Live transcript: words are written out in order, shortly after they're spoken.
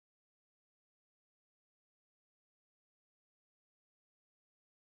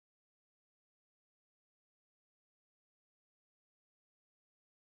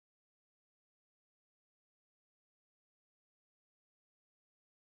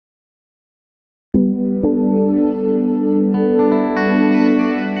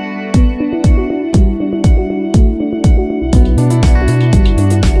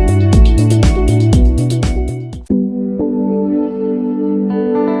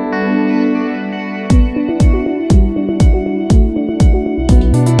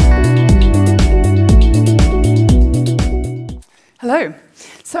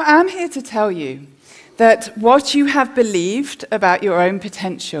am here to tell you that what you have believed about your own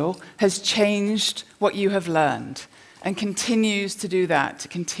potential has changed what you have learned and continues to do that,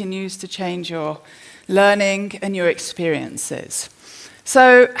 continues to change your learning and your experiences.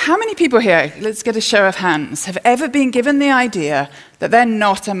 So how many people here, let's get a show of hands, have ever been given the idea that they're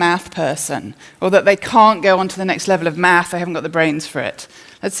not a math person or that they can't go on to the next level of math, they haven't got the brains for it?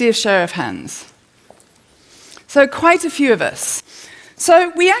 Let's see a show of hands. So quite a few of us.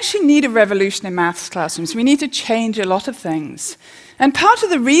 So we actually need a revolution in maths classrooms. We need to change a lot of things. And part of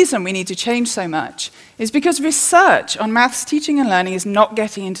the reason we need to change so much is because research on maths teaching and learning is not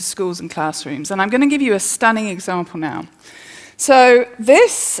getting into schools and classrooms. And I'm going to give you a stunning example now. So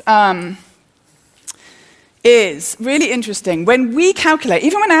this is really interesting. When we calculate,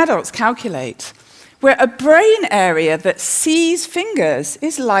 even when adults calculate, where a brain area that sees fingers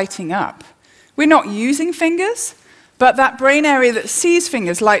is lighting up. We're not using fingers, but that brain area that sees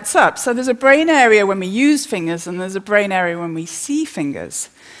fingers lights up. So there's a brain area when we use fingers, and there's a brain area when we see fingers.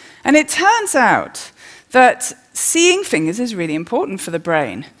 And it turns out that seeing fingers is really important for the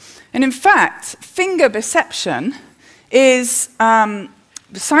brain. And in fact, finger perception is,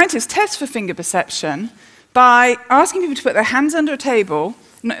 scientists test for finger perception by asking people to put their hands under a table,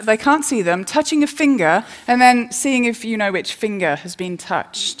 they can't see them, touching a finger, and then seeing if you know which finger has been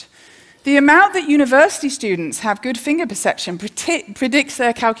touched. The amount that university students have good finger perception predicts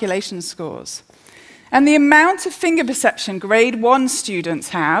their calculation scores. And the amount of finger perception grade 1 students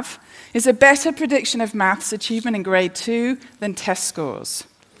have is a better prediction of maths achievement in grade 2 than test scores.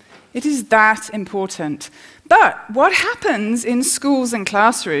 It is that important. But what happens in schools and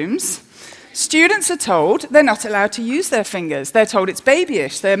classrooms? Students are told they're not allowed to use their fingers. They're told it's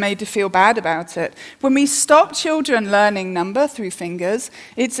babyish. They're made to feel bad about it. When we stop children learning number through fingers,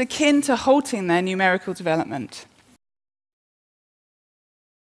 it's akin to halting their numerical development.